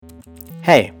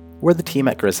Hey, we're the team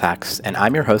at GrizzHacks, and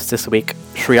I'm your host this week,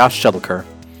 Shreyash Shilkar.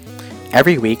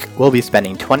 Every week, we'll be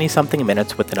spending 20 something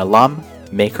minutes with an alum,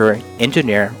 maker,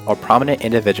 engineer, or prominent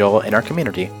individual in our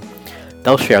community.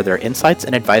 They'll share their insights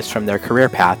and advice from their career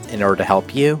path in order to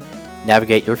help you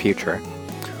navigate your future.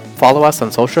 Follow us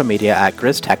on social media at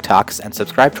Grizz Tech Talks and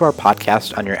subscribe to our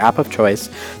podcast on your app of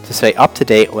choice to stay up to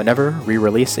date whenever we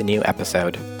release a new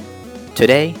episode.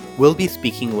 Today, we'll be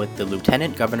speaking with the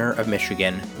Lieutenant Governor of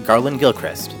Michigan, Garland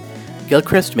Gilchrist.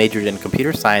 Gilchrist majored in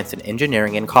computer science and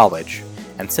engineering in college,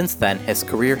 and since then, his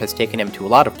career has taken him to a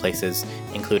lot of places,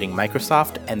 including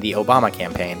Microsoft and the Obama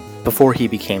campaign, before he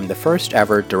became the first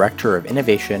ever Director of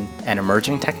Innovation and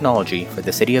Emerging Technology for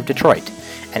the city of Detroit,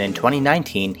 and in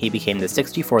 2019, he became the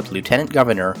 64th Lieutenant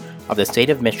Governor of the state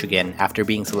of Michigan after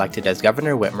being selected as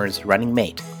Governor Whitmer's running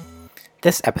mate.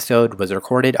 This episode was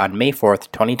recorded on May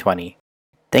 4th, 2020.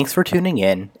 Thanks for tuning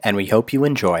in, and we hope you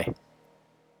enjoy.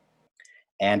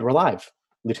 And we're live.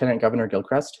 Lieutenant Governor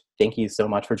Gilchrist, thank you so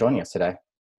much for joining us today.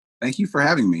 Thank you for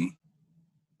having me.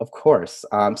 Of course.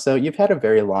 So you've had a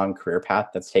very long career path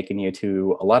that's taken you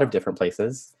to a lot of different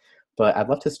places, but I'd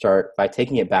love to start by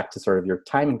taking it back to sort of your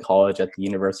time in college at the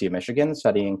University of Michigan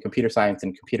studying computer science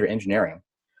and computer engineering.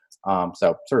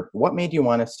 So sort of what made you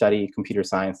want to study computer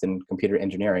science and computer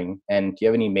engineering? And do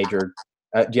you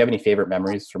have any favorite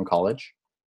memories from college?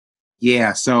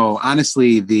 Yeah, so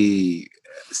honestly, the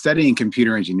studying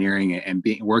computer engineering and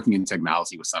working in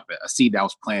technology was a seed that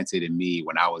was planted in me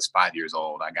when I was 5 years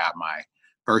old. I got my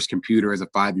first computer as a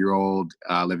 5-year-old,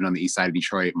 living on the east side of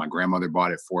Detroit. My grandmother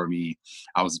bought it for me.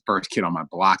 I was the first kid on my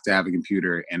block to have a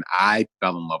computer, and I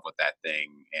fell in love with that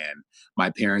thing. And my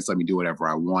parents let me do whatever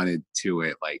I wanted to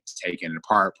it, like taking it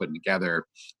apart, putting it together,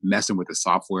 messing with the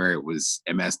software. It was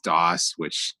MS-DOS,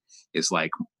 which is like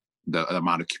the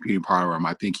amount of computing power on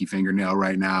my pinky fingernail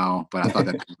right now, but I thought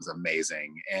that was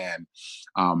amazing. And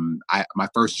my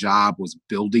first job was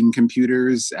building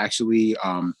computers. Actually,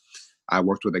 I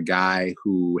worked with a guy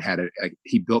who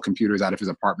he built computers out of his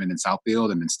apartment in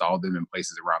Southfield and installed them in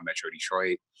places around Metro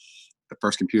Detroit. The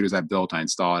first computers I built, I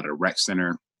installed at a rec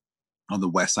center on the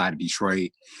west side of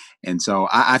Detroit. And so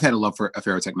I've had a love for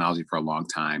affair with technology for a long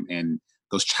time. And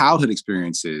those childhood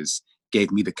experiences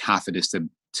gave me the confidence to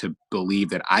believe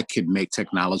that I could make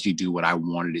technology do what I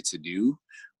wanted it to do,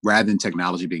 rather than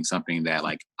technology being something that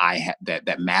like I had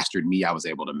that mastered me. I was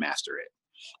able to master it.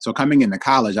 So coming into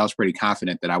college, I was pretty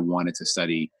confident that I wanted to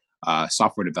study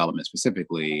software development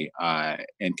specifically,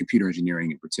 and computer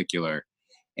engineering in particular.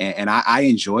 And I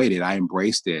enjoyed it. I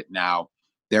embraced it. Now,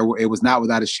 it was not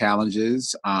without its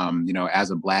challenges.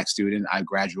 As a Black student, I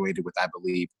graduated with, I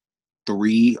believe,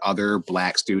 3 other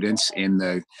Black students in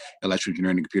the electrical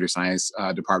engineering and computer science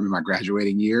department my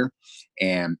graduating year.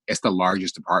 And it's the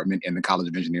largest department in the College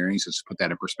of Engineering. So to put that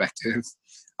in perspective.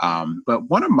 But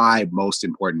one of my most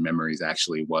important memories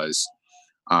actually was,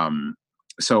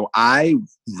 so I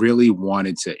really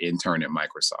wanted to intern at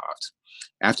Microsoft.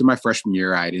 After my freshman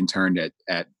year, I had interned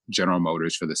at General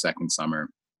Motors for the second summer.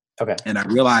 Okay. And I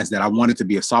realized that I wanted to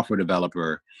be a software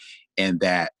developer, and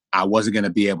that I wasn't going to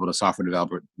be able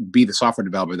to be the software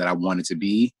developer that I wanted to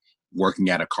be working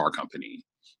at a car company.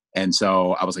 And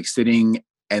so I was like sitting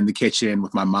in the kitchen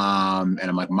with my mom, and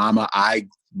I'm like, Mama, I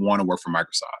want to work for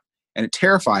Microsoft. And it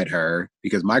terrified her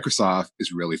because Microsoft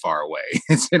is really far away.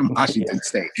 It's in Washington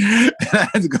State. I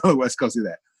had to go to the West Coast to do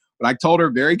that. But I told her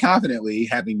very confidently,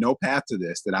 having no path to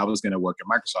this, that I was going to work at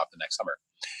Microsoft the next summer.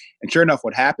 And sure enough,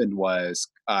 what happened was,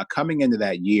 coming into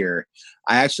that year,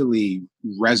 I actually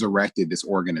resurrected this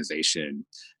organization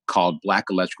called Black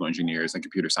Electrical Engineers and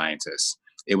Computer Scientists.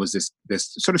 It was this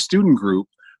sort of student group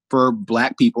for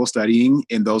Black people studying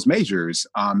in those majors.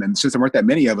 And since there weren't that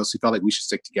many of us, we felt like we should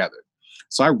stick together.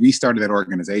 So I restarted that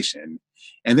organization.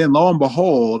 And then lo and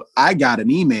behold, I got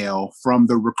an email from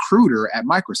the recruiter at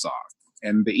Microsoft.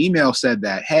 And the email said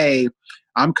that, hey,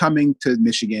 I'm coming to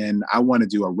Michigan. I want to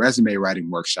do a resume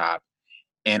writing workshop.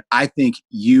 And I think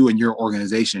you and your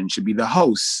organization should be the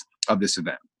hosts of this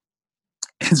event.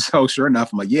 And so sure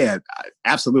enough, I'm like, yeah,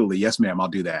 absolutely. Yes, ma'am, I'll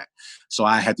do that. So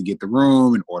I had to get the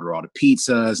room and order all the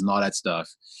pizzas and all that stuff.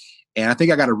 And I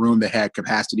think I got a room that had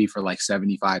capacity for like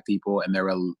 75 people. And there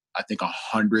were, I think,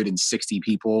 160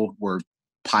 people were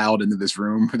piled into this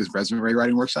room for this resume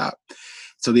writing workshop.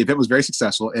 So the event was very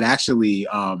successful. It actually,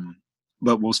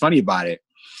 but what was funny about it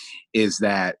is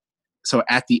that, so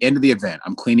at the end of the event,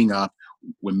 I'm cleaning up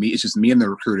it's just me and the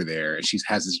recruiter there, and she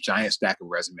has this giant stack of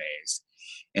resumes.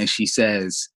 And she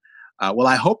says, well,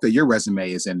 I hope that your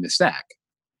resume is in the stack.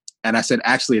 And I said,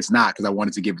 actually, it's not, because I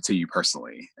wanted to give it to you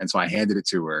personally. And so I handed it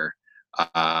to her.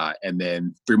 And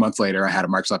then 3 months later, I had a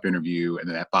Microsoft interview. And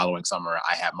then that following summer,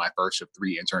 I had my first of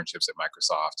 3 internships at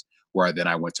Microsoft, where then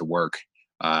I went to work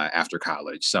after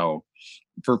college. So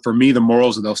for me, the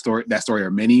morals of that story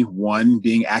are many. One,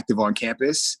 being active on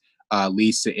campus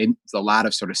leads to a lot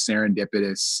of sort of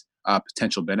serendipitous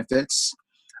potential benefits.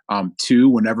 Two,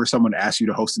 whenever someone asks you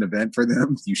to host an event for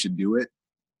them, you should do it.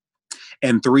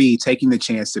 And three, taking the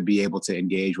chance to be able to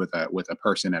engage with a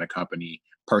person at a company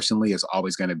personally is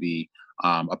always going to be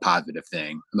a positive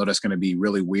thing. I know that's going to be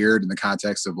really weird in the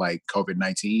context of like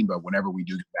COVID-19, but whenever we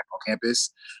do get back on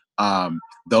campus,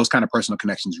 those kind of personal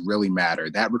connections really matter.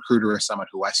 That recruiter is someone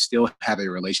who I still have a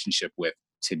relationship with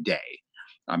today.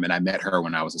 And I met her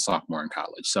when I was a sophomore in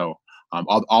college. So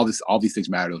all these things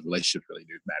matter. Those relationships really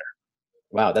do matter.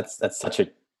 Wow, that's such a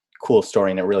cool story,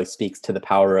 and it really speaks to the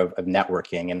power of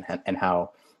networking and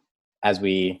how, as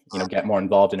we get more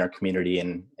involved in our community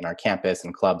and in our campus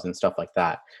and clubs and stuff like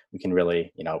that, we can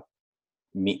really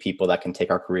meet people that can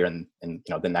take our career in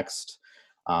the next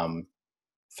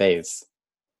phase.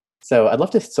 So I'd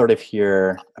love to sort of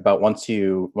hear about once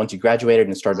you graduated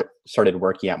and started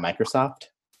working at Microsoft.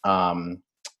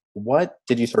 What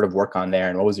did you sort of work on there,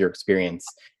 and what was your experience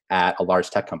at a large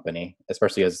tech company,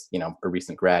 especially as a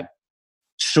recent grad?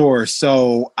 Sure.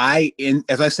 So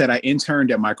as I said, I interned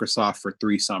at Microsoft for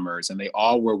 3 summers, and they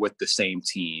all were with the same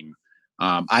team.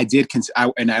 I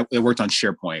worked on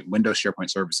SharePoint. Windows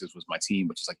SharePoint Services was my team,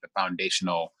 which is like the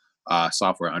foundational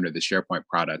software under the SharePoint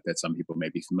product that some people may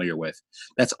be familiar with.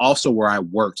 That's also where I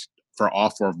worked for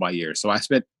all 4 of my years. So I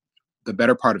spent the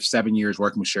better part of 7 years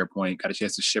working with SharePoint, got a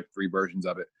chance to ship 3 versions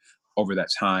of it over that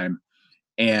time.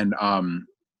 And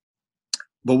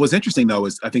but what's interesting though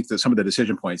is I think that some of the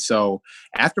decision points. So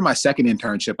after my second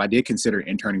internship, I did consider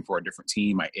interning for a different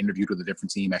team. I interviewed with a different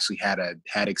team, actually had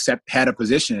a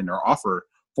position or offer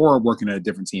for working at a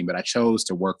different team, but I chose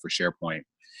to work for SharePoint.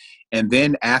 And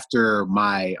then after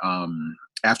my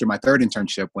third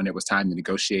internship, when it was time to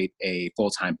negotiate a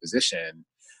full-time position,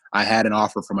 I had an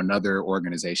offer from another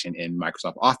organization in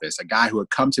Microsoft Office, a guy who had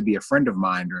come to be a friend of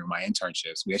mine during my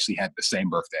internships. We actually had the same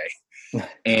birthday.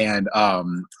 And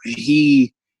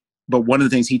but one of the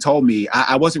things he told me,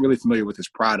 I wasn't really familiar with his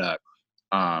product.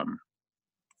 And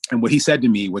what he said to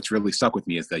me, which really stuck with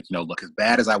me, is that, look, as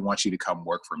bad as I want you to come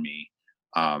work for me,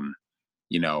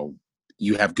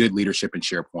 you have good leadership in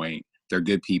SharePoint. They're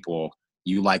good people.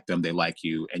 You like them, they like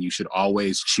you. And you should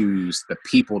always choose the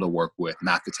people to work with,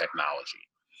 not the technology.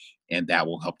 And that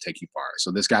will help take you far.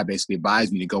 So this guy basically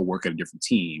advised me to go work at a different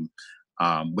team,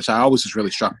 which I always was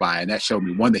really struck by. And that showed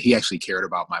me, one, that he actually cared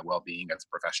about my well-being as a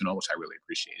professional, which I really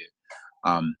appreciated.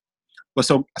 But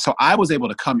so I was able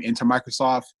to come into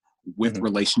Microsoft with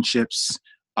relationships,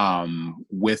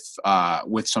 with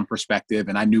some perspective.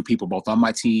 And I knew people both on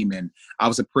my team, and I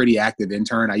was a pretty active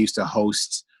intern. I used to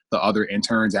host the other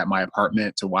interns at my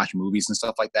apartment to watch movies and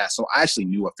stuff like that. So I actually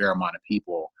knew a fair amount of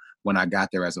people when I got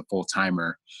there as a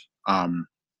full-timer.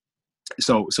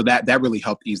 So that really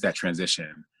helped ease that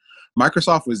transition.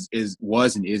 Microsoft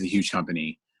was and is a huge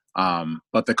company,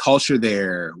 but the culture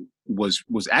there was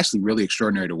actually really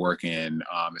extraordinary to work in,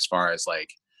 as far as like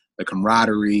the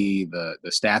camaraderie,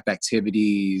 the staff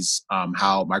activities,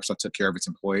 how Microsoft took care of its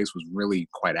employees was really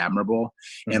quite admirable.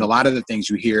 And a lot of the things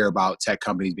you hear about tech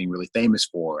companies being really famous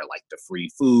for, like the free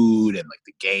food and like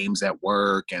the games at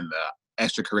work and the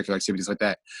extracurricular activities like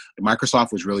that,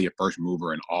 Microsoft was really a first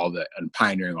mover in and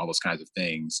pioneering all those kinds of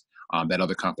things that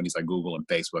other companies like Google and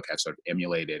Facebook have sort of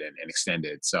emulated and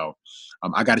extended. So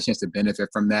I got a chance to benefit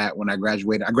from that when I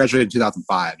graduated. I graduated in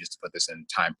 2005, just to put this in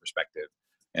time perspective,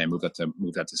 and moved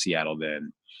up to Seattle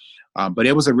then. But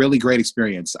it was a really great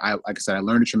experience. Like I said, I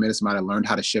learned a tremendous amount. I learned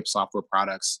how to ship software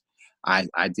products. I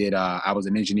was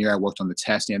an engineer. I worked on the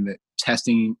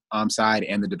testing side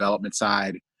and the development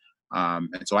side.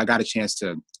 And so I got a chance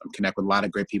to connect with a lot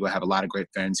of great people. I have a lot of great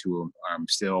friends who I'm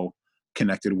still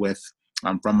connected with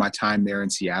from my time there in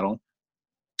Seattle.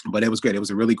 But it was great. It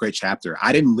was a really great chapter.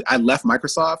 I left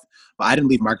Microsoft, but I didn't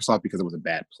leave Microsoft because it was a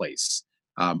bad place.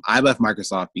 I left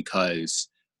Microsoft because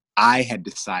I had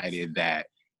decided that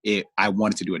I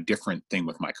wanted to do a different thing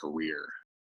with my career.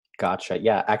 Gotcha.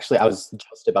 Yeah, actually, I was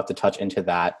just about to touch into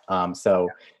that. So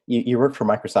you worked for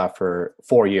Microsoft for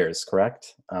 4 years,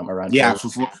 correct? Around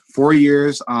for 4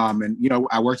 years. And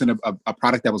I worked on a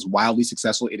product that was wildly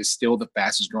successful. It is still the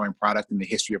fastest growing product in the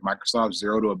history of Microsoft.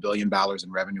 $0 to $1 billion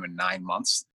in revenue in 9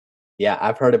 months. Yeah,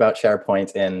 I've heard about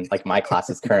SharePoint in like my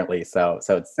classes currently. So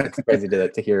it's crazy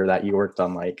to hear that you worked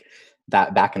on like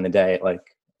that back in the day,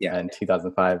 in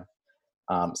 2005.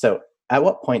 So at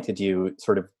what point did you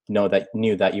sort of knew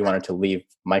that you wanted to leave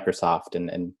Microsoft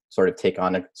and sort of take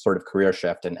on a sort of career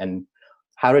shift? And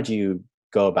how did you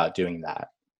go about doing that?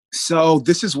 So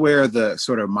this is where the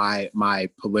sort of my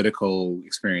political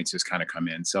experiences kind of come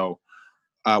in. So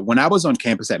when I was on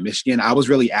campus at Michigan, I was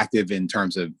really active in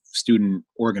terms of student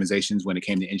organizations when it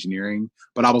came to engineering,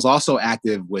 but I was also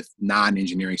active with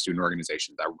non-engineering student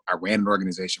organizations. I ran an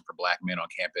organization for Black men on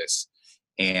campus,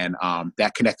 and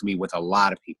that connected me with a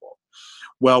lot of people.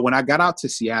 Well, when I got out to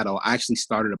Seattle, I actually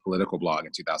started a political blog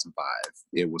in 2005.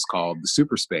 It was called The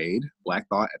Super Spade, Black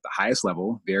Thought at the Highest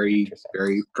Level, very,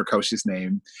 very precocious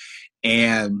name.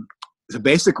 And so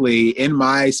basically, in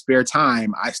my spare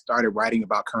time, I started writing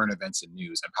about current events and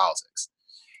news and politics.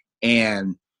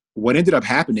 And what ended up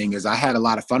happening is I had a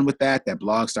lot of fun with that. That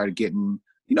blog started getting,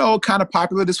 kind of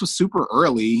popular. This was super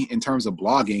early in terms of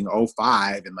blogging,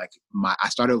 '05. And I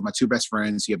started with my two best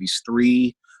friends. You have these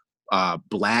three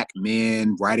Black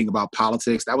men writing about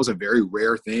politics. That was a very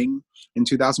rare thing in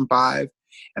 2005.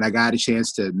 And I got a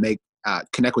chance to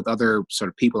connect with other sort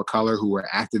of people of color who were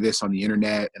activists on the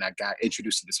internet. And I got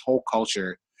introduced to this whole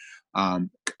culture.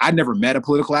 I'd never met a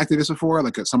political activist before,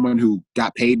 like someone who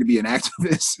got paid to be an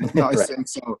activist. Right.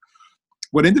 So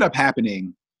what ended up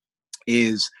happening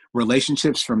is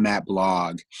relationships from that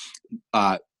blog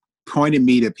pointed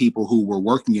me to people who were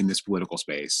working in this political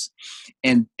space.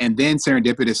 And then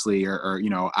serendipitously,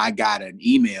 I got an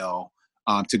email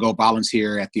to go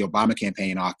volunteer at the Obama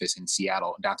campaign office in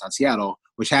Seattle, downtown Seattle,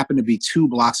 which happened to be 2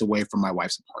 blocks away from my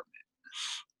wife's apartment.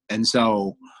 And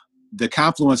so the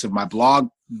confluence of my blog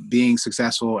being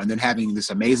successful and then having this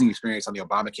amazing experience on the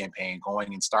Obama campaign,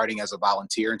 going and starting as a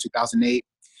volunteer in 2008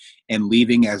 and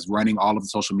leaving as running all of the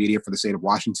social media for the state of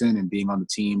Washington and being on the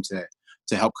team to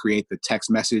help create the text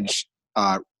message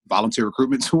volunteer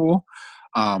recruitment tool,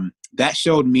 that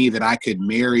showed me that I could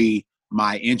marry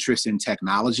my interest in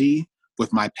technology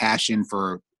with my passion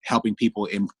for helping people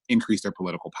increase their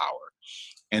political power.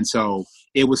 And so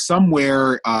it was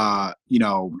somewhere,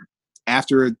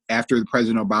 after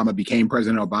President Obama became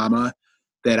President Obama,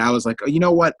 that I was like, oh, you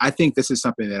know what? I think this is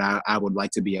something that I would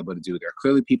like to be able to do. There are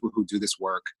clearly people who do this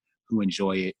work, who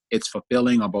enjoy it. It's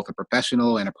fulfilling on both a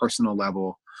professional and a personal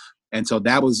level. And so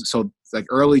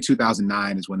early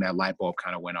 2009 is when that light bulb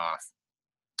kind of went off.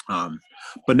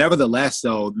 But nevertheless,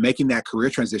 though, making that career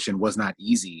transition was not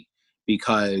easy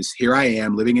because here I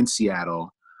am living in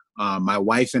Seattle. My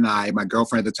wife and I, my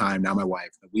girlfriend at the time, now my wife,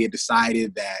 we had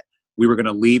decided that we were going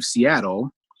to leave Seattle.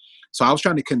 So I was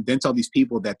trying to convince all these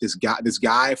people that this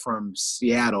guy from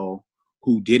Seattle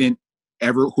who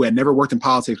had never worked in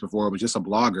politics before, was just a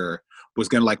blogger, was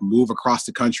going to move across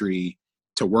the country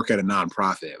to work at a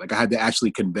nonprofit. I had to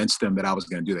actually convince them that I was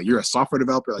going to do that. You're a software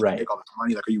developer, Right. You make all this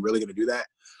money. Are you really going to do that?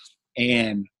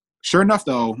 And sure enough,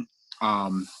 though,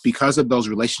 because of those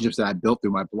relationships that I built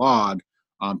through my blog,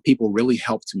 people really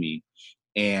helped me.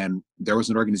 And there was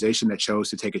an organization that chose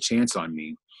to take a chance on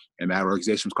me. And that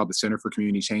organization was called the Center for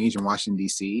Community Change in Washington,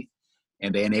 D.C.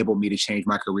 And they enabled me to change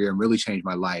my career and really change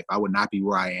my life. I would not be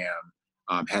where I am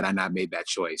had I not made that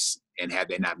choice and had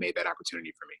they not made that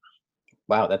opportunity for me.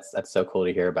 Wow, that's so cool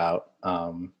to hear about.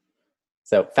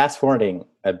 So fast forwarding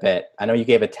a bit, I know you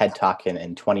gave a TED Talk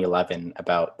in 2011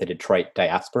 about the Detroit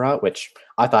diaspora, which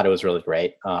I thought it was really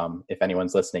great. If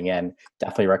anyone's listening in,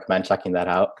 definitely recommend checking that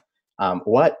out.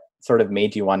 What sort of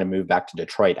made you want to move back to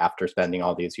Detroit after spending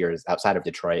all these years outside of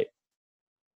Detroit?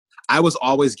 I was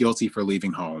always guilty for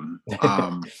leaving home.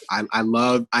 I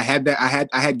was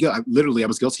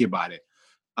guilty about it.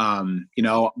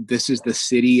 This is the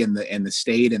city and the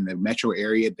state and the metro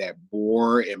area that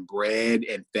bore and bred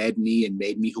and fed me and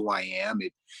made me who I am.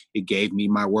 It gave me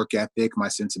my work ethic, my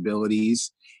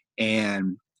sensibilities,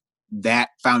 and that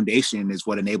foundation is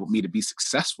what enabled me to be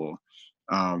successful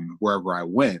wherever I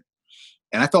went.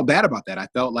 And I felt bad about that. I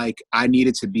felt like I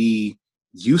needed to be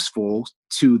useful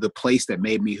to the place that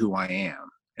made me who I am.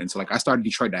 And so I started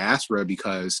Detroit Diaspora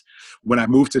because when I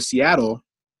moved to Seattle,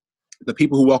 the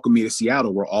people who welcomed me to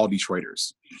Seattle were all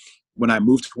Detroiters. When I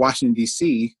moved to Washington,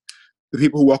 D.C., the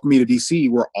people who welcomed me to D.C.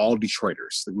 were all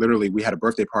Detroiters. Literally, we had a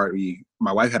birthday party.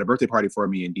 My wife had a birthday party for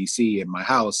me in D.C. in our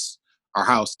house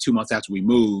 2 months after we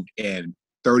moved, and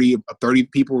 30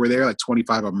 people were there,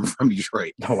 25 of them from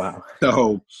Detroit. Oh, wow.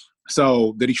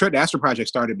 So the Detroit Diaspora Project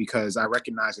started because I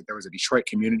recognized that there was a Detroit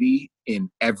community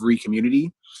in every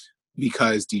community,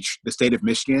 because the state of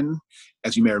Michigan,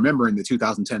 as you may remember, in the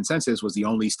 2010 census, was the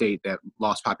only state that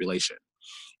lost population.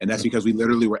 And that's because we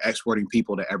literally were exporting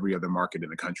people to every other market in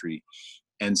the country.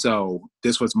 And so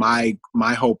this was my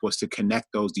hope, was to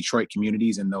connect those Detroit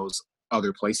communities and those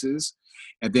other places,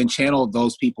 and then channel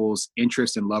those people's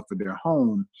interest and love for their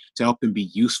home to help them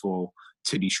be useful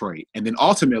to Detroit. And then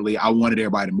ultimately I wanted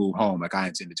everybody to move home like I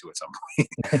intended to at some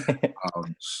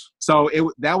point. So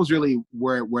that was really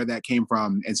where that came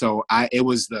from. And so I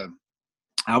was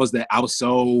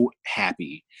so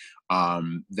happy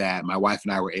that my wife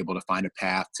and I were able to find a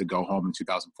path to go home in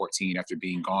 2014 after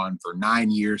being gone for 9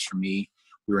 years from me.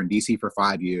 We were in DC for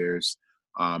 5 years.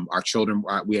 Our children,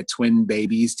 we had twin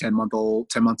babies, 10 months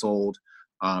old,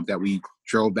 that we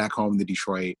drove back home to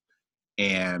Detroit.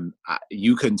 And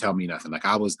you couldn't tell me nothing. Like,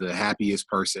 I was the happiest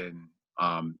person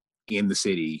in the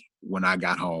city when I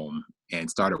got home and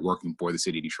started working for the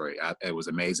city of Detroit. It was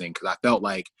amazing because I felt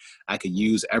like I could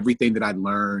use everything that I'd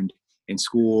learned in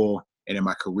school and in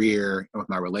my career and with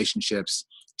my relationships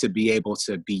to be able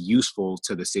to be useful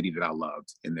to the city that I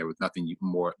loved. And there was nothing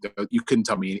you couldn't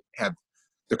tell me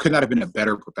there could not have been a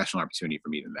better professional opportunity for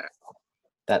me than that.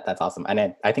 That's awesome.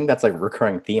 And I think that's a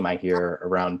recurring theme I hear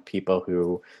around people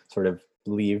who sort of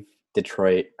leave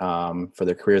Detroit for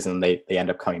their careers, and they end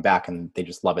up coming back and they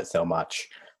just love it so much.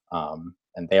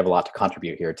 And they have a lot to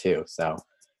contribute here too. So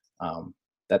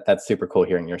that's super cool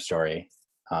hearing your story.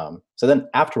 So then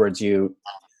afterwards, you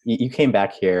came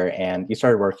back here and you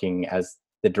started working as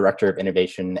the Director of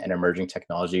Innovation and Emerging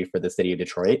Technology for the city of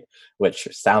Detroit, which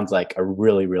sounds like a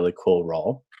really, really cool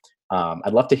role.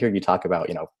 I'd love to hear you talk about,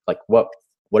 like what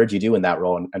did you do in that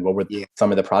role, and what were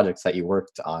some of the projects that you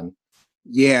worked on?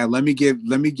 Yeah, let me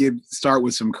start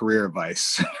with some career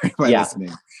advice by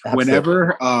listening.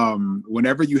 Absolutely.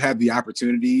 Whenever you have the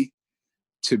opportunity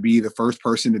to be the first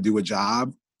person to do a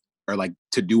job, or like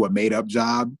to do a made up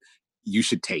job, you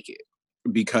should take it,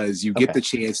 because you get the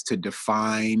chance to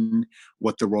define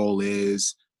what the role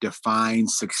is, define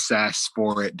success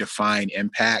for it, define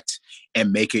impact,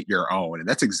 and make it your own. And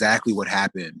that's exactly what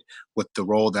happened with the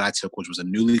role that I took, which was a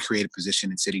newly created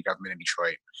position in city government in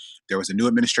Detroit. There was a new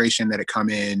administration that had come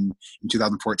in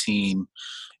 2014,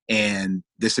 and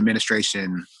this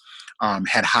administration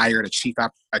had hired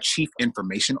a chief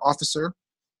information officer,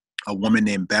 a woman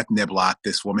named Beth Niblock,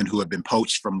 this woman who had been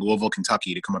poached from Louisville,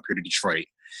 Kentucky to come up here to Detroit.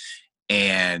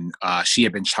 And she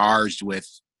had been charged with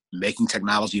making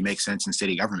technology make sense in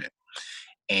city government.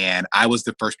 And I was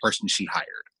the first person she hired.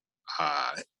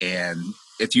 And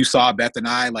if you saw Beth and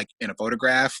I like in a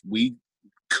photograph, we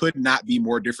could not be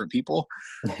more different people.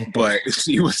 But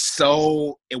she was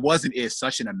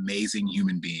such an amazing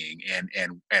human being.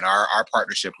 And our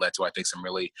partnership led to, I think, some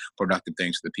really productive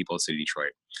things for the people of the city of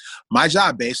Detroit. My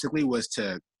job basically was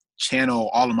to channel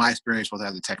all of my experience, both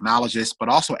as a technologist, but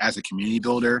also as a community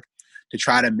builder, to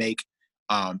try to make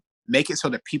it so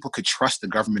that people could trust the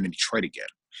government in Detroit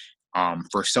again.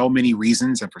 For so many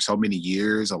reasons and for so many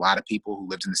years, a lot of people who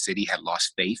lived in the city had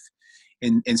lost faith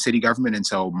in city government. And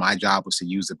so my job was to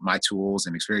use my tools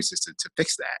and experiences to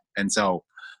fix that. And so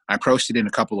I approached it in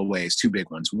a couple of ways, two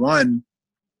big ones. One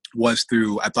was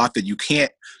I thought that you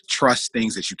can't trust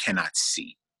things that you cannot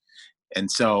see.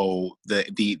 And so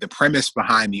the premise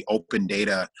behind the open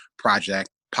data project,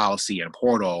 policy, and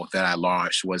portal that I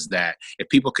launched was that if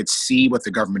people could see what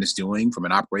the government is doing from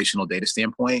an operational data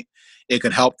standpoint, it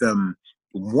could help them,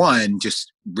 one,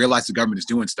 just realize the government is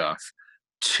doing stuff.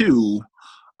 Two,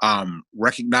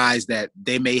 recognize that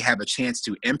they may have a chance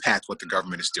to impact what the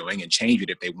government is doing and change it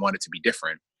if they want it to be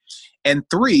different. And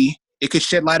three, it could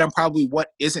shed light on probably what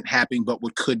isn't happening, but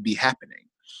what could be happening.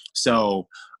 So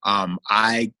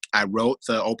I wrote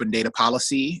the open data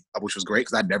policy, which was great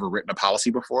because I'd never written a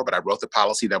policy before, but I wrote the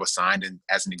policy that was signed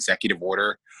as an executive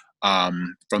order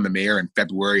from the mayor in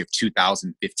February of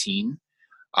 2015.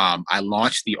 I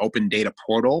launched the open data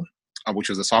portal, which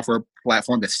was a software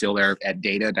platform that's still there at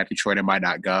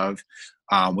data.detroitmi.gov.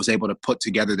 Was able to put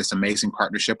together this amazing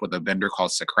partnership with a vendor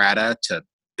called Socrata to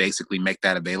basically make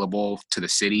that available to the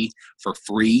city for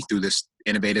free through this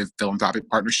innovative philanthropic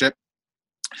partnership.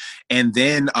 And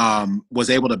then was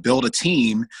able to build a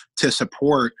team to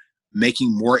support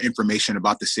making more information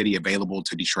about the city available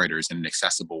to Detroiters in an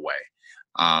accessible way.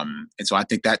 And so I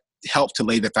think that helped to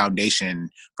lay the foundation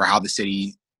for how the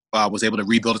city was able to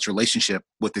rebuild its relationship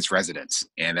with its residents.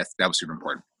 And that was super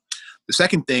important. The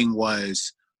second thing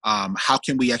was, how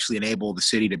can we actually enable the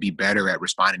city to be better at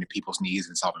responding to people's needs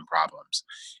and solving problems?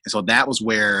 And so that was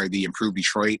where the Improve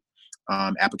Detroit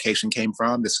application came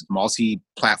from. This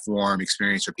multi-platform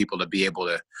experience for people to be able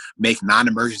to make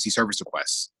non-emergency service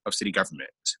requests of city government.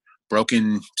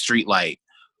 Broken street light,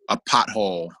 a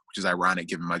pothole, which is ironic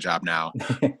given my job now,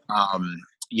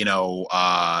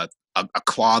 a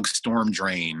clogged storm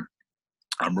drain,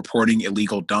 reporting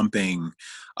illegal dumping,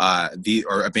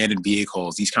 or abandoned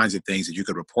vehicles, these kinds of things that you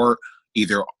could report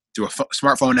either through a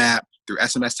smartphone app, through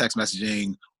SMS text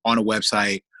messaging, on a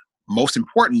website, most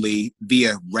importantly,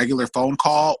 via regular phone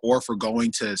call or for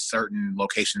going to certain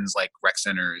locations like rec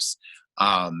centers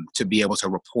to be able to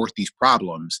report these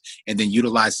problems, and then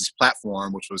utilize this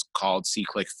platform, which was called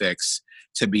SeeClickFix,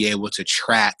 to be able to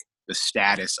track the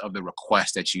status of the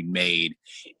request that you made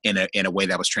in a way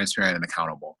that was transparent and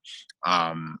accountable.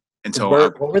 And so,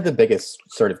 what were the biggest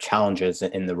sort of challenges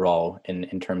in the role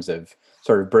in terms of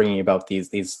sort of bringing about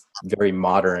these very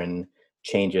modern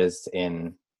changes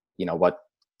in, what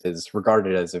is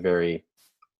regarded as a very,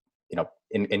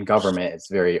 in government, it's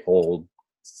very old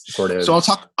sort of. So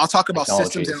I'll talk about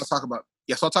systems, and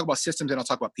I'll talk about systems, and I'll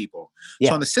talk about people. Yeah.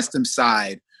 So on the systems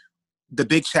side, the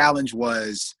big challenge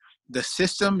was the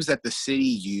systems that the city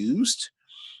used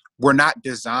were not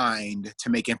designed to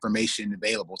make information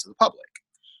available to the public.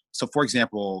 So, for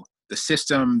example,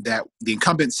 the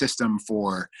incumbent system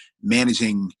for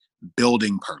managing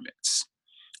building permits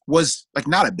was like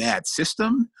not a bad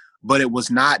system, but there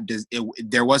was not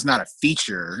a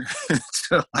feature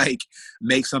to like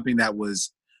make something that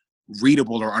was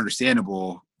readable or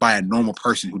understandable by a normal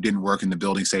person who didn't work in the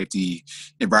building safety,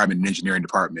 environment, and engineering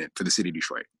department for the city of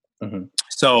Detroit. Mm-hmm.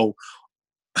 So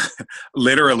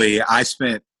literally, I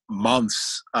spent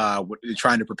months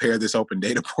trying to prepare this open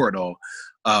data portal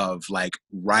of like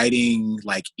writing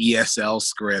like ESL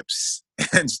scripts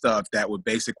and stuff that would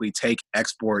basically take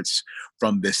exports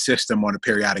from this system on a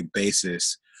periodic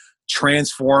basis,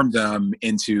 transform them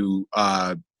into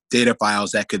data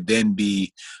files that could then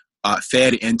be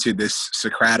fed into this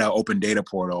Socrata open data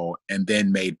portal and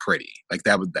then made pretty. Like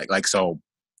that was like, so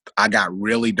I got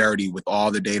really dirty with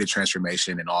all the data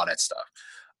transformation and all that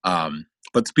stuff.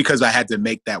 But because I had to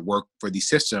make that work for these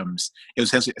systems, it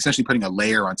was essentially putting a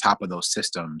layer on top of those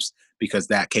systems because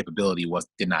that capability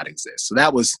did not exist. So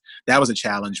that was a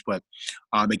challenge, but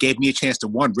it gave me a chance to,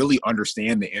 one, really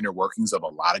understand the inner workings of a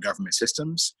lot of government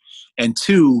systems, and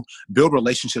two, build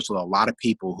relationships with a lot of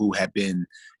people who have been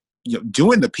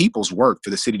doing the people's work for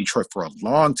the city of Detroit for a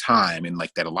long time. And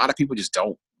like that, a lot of people just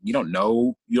you don't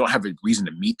know, you don't have a reason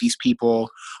to meet these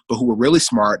people, but who were really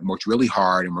smart and worked really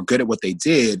hard and were good at what they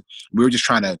did. We were just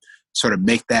trying to sort of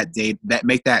make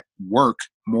that work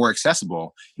more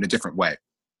accessible in a different way.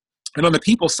 And on the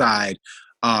people side,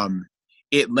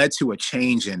 it led to a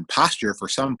change in posture for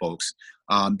some folks.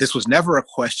 This was never a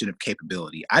question of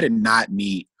capability. I did not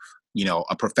meet,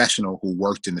 a professional who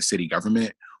worked in the city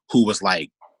government who was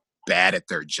like bad at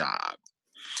their job.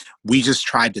 We just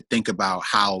tried to think about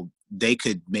how they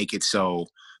could make it so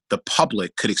the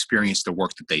public could experience the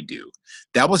work that they do.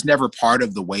 That was never part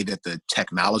of the way that the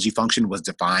technology function was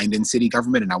defined in city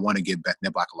government, and I want to give Beth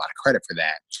Niblock a lot of credit for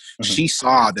that. Mm-hmm. She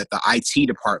saw that the IT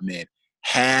department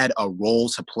had a role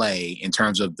to play in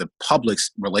terms of the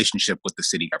public's relationship with the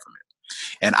city government.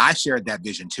 And I shared that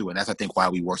vision too, and that's, I think, why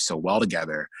we worked so well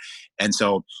together. And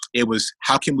so it was,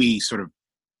 how can we sort of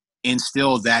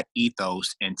instill that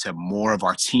ethos into more of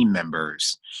our team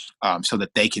members so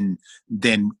that they can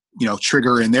then,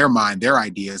 trigger in their mind their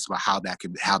ideas about how that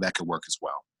could work as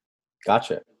well.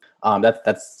 Gotcha.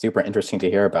 That's super interesting to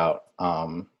hear about.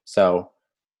 So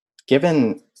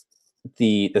given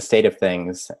the state of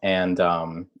things and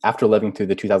after living through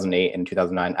the 2008 and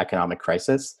 2009 economic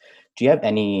crisis, do you have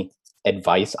any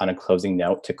advice on a closing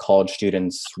note to college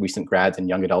students, recent grads, and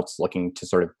young adults looking to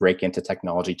sort of break into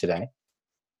technology today?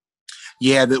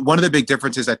 Yeah, one of the big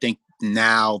differences I think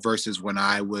now versus when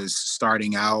I was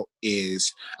starting out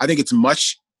is I think it's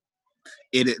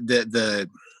the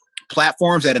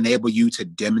platforms that enable you to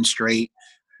demonstrate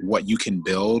what you can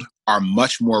build are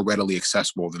much more readily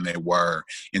accessible than they were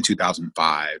in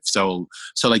 2005. So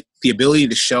like the ability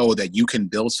to show that you can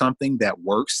build something that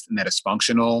works and that is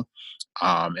functional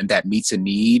and that meets a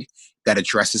need, that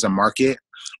addresses a market,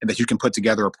 and that you can put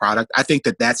together a product. I think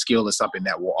that skill is something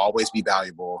that will always be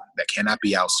valuable, that cannot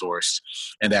be outsourced,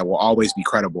 and that will always be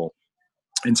credible.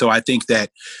 And so I think that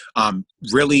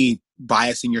really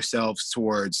biasing yourselves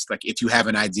towards, like, if you have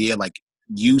an idea, like,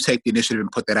 you take the initiative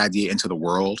and put that idea into the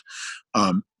world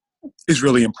is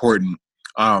really important.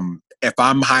 If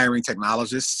I'm hiring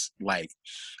technologists, like,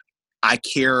 I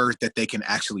care that they can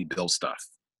actually build stuff,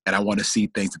 and I want to see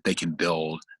things that they can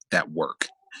build that work.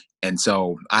 And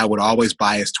so I would always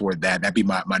bias toward that. That'd be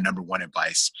my number one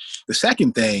advice. The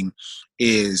second thing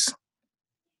is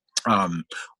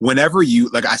whenever you,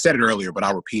 like I said it earlier, but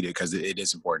I'll repeat it because it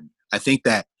is important. I think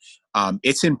that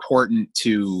it's important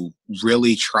to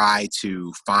really try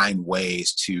to find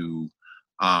ways to,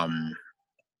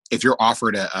 if you're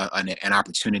offered an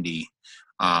opportunity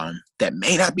that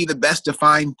may not be the best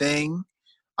defined thing,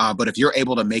 but if you're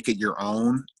able to make it your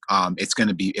own, it's going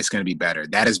to be better.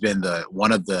 That has been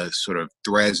one of the sort of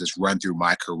threads that's run through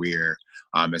my career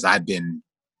as I've been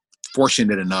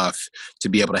fortunate enough to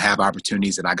be able to have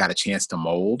opportunities that I got a chance to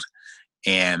mold.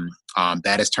 And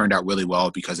that has turned out really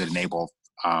well because it enabled,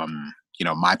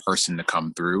 my person to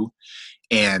come through.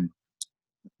 And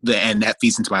that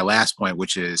feeds into my last point,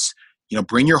 which is,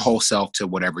 bring your whole self to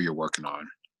whatever you're working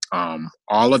on.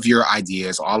 All of your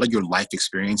ideas, all of your life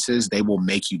experiences, they will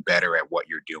make you better at what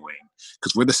you're doing,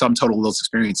 because we're the sum total of those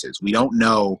experiences. We don't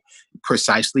know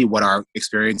precisely what our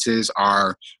experiences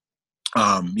are,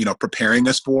 preparing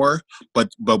us for, but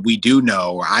we do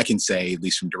know, or I can say, at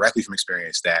least directly from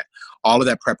experience, that all of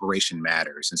that preparation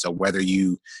matters. And so whether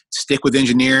you stick with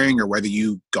engineering or whether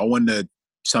you go into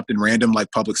something random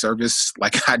like public service,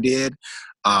 like I did,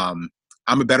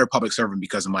 I'm a better public servant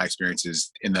because of my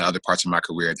experiences in the other parts of my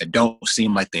career that don't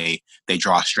seem like they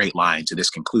draw a straight line to this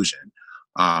conclusion.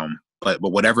 But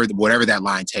whatever that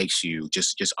line takes you,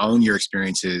 just own your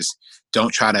experiences.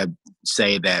 Don't try to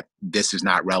say that this is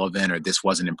not relevant or this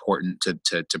wasn't important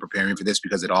to preparing for this,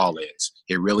 because it all is.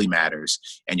 It really matters,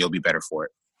 and you'll be better for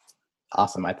it.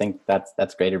 Awesome. I think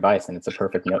that's great advice, and it's a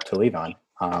perfect note to leave on.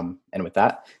 And with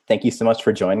that, thank you so much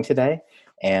for joining today.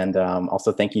 And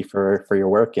also thank you for your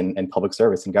work in public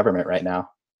service and government right now.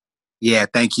 Yeah,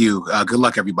 thank you. Good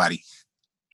luck, everybody.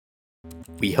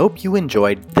 We hope you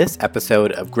enjoyed this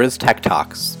episode of Grizz Tech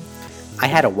Talks. I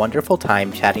had a wonderful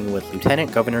time chatting with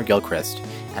Lieutenant Governor Gilchrist,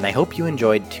 and I hope you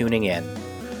enjoyed tuning in.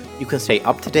 You can stay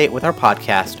up to date with our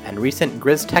podcast and recent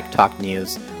Grizz Tech Talk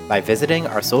news by visiting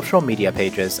our social media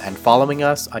pages and following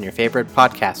us on your favorite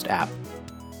podcast app.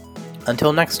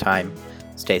 Until next time,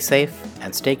 stay safe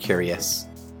and stay curious.